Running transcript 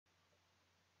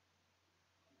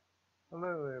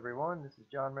Hello everyone, this is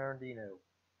John Marandino.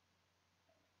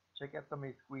 Check out some of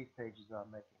these squeeze pages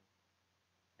I'm making.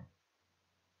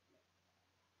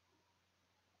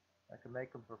 I can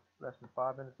make them for less than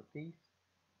 5 minutes a piece,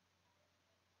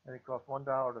 and it costs $1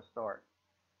 to start.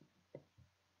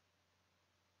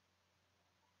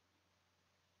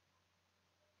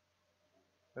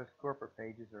 Most corporate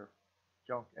pages are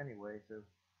junk anyway, so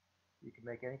you can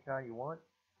make any kind you want.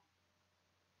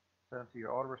 Send them to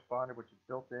your autoresponder, which is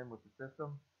built in with the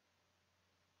system.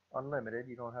 Unlimited,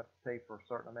 you don't have to pay for a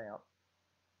certain amount.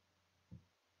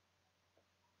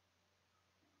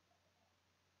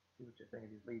 See what you think of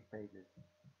these lead pages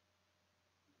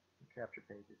and capture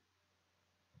pages.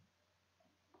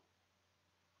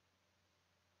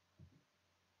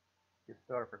 Get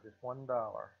started for just $1.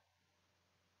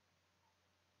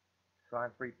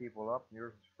 Sign 3 people up and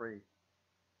yours is free.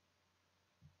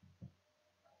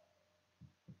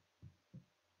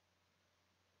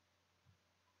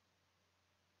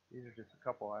 These are just a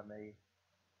couple I made.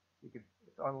 It's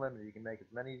unlimited. You can make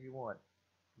as many as you want.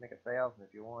 Make 1,000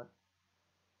 if you want.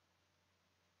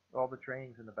 All the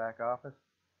training's in the back office.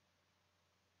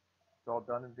 It's all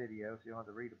done in video, so you don't have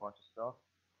to read a bunch of stuff.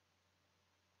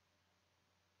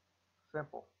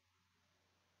 Simple.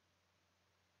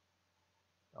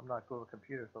 I'm not good with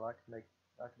computers, but I can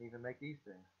even make these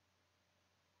things.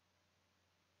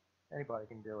 Anybody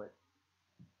can do it.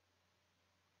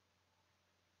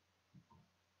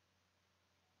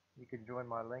 You can join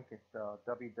my link at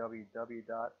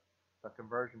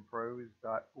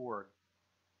www.theconversionpros.org.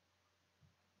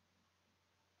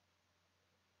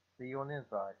 See you on the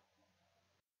inside.